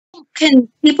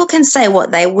people can say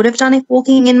what they would have done if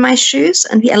walking in my shoes,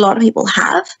 and a lot of people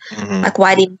have. Like,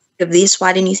 why didn't you think of this?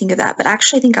 Why didn't you think of that? But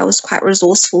actually, I think I was quite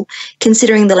resourceful,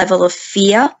 considering the level of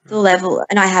fear,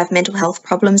 and I have mental health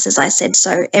problems, as I said.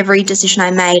 So every decision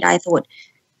I made, I thought,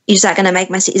 is that going to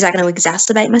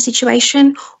exacerbate my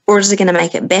situation, or is it going to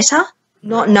make it better?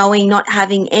 Not knowing, not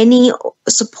having any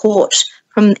support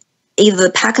from either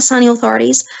the Pakistani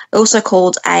authorities. I also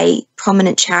called a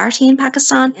prominent charity in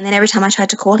Pakistan, and then every time I tried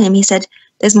to call him, he said,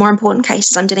 there's more important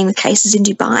cases. I'm dealing with cases in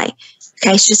Dubai. The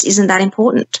case just isn't that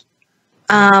important.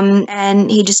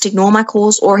 And he'd just ignore my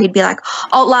calls, or he'd be like,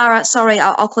 oh, Lara, sorry,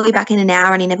 I'll call you back in an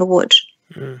hour, and he never would.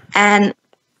 And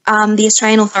the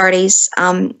Australian authorities,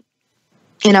 when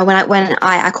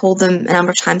I called them a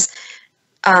number of times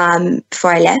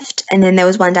before I left, and then there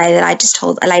was one day that I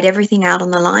laid everything out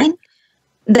on the line.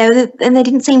 And they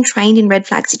didn't seem trained in red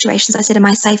flag situations. I said, am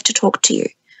I safe to talk to you?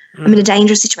 I'm in a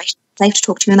dangerous situation, safe to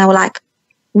talk to you. And they were like,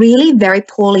 really very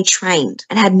poorly trained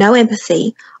and had no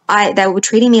empathy. They were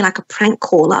treating me like a prank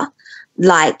caller,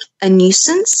 like a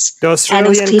nusuance. The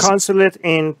Australian consulate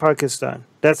in Pakistan,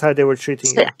 that's how they were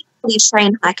treating you? The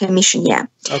Australian High Commission, yeah.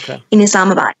 Okay. In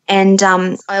Islamabad. And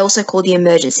I also called the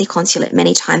emergency consulate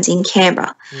many times in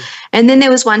Canberra. And then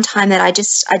there was one time that I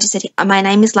just said, my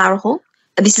name is Lara Hall.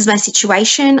 This is my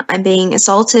situation. I'm being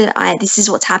assaulted. This is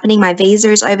what's happening. My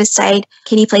visa is overstayed.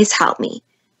 Can you please help me?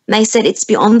 And they said it's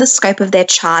beyond the scope of their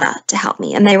charter to help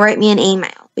me. And they wrote me an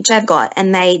email, which I've got,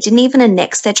 and they didn't even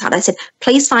annex their charter. I said,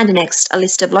 please find a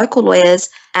list of local lawyers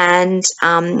and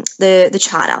the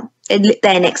charter. They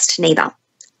annexed neither.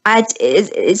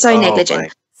 It's so negligent. My.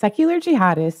 Secular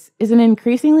Jihadists is an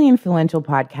increasingly influential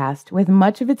podcast with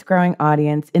much of its growing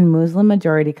audience in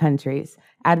Muslim-majority countries,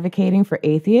 advocating for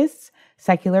atheists,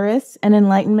 secularists, and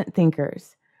Enlightenment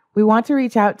thinkers. We want to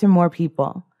reach out to more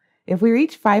people. If we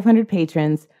reach 500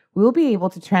 patrons, we will be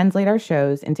able to translate our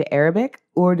shows into Arabic,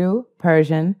 Urdu,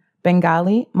 Persian,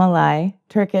 Bengali, Malay,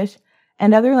 Turkish,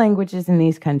 and other languages in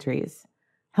these countries.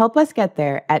 Help us get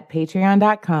there at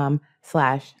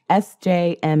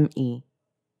patreon.com/SJME.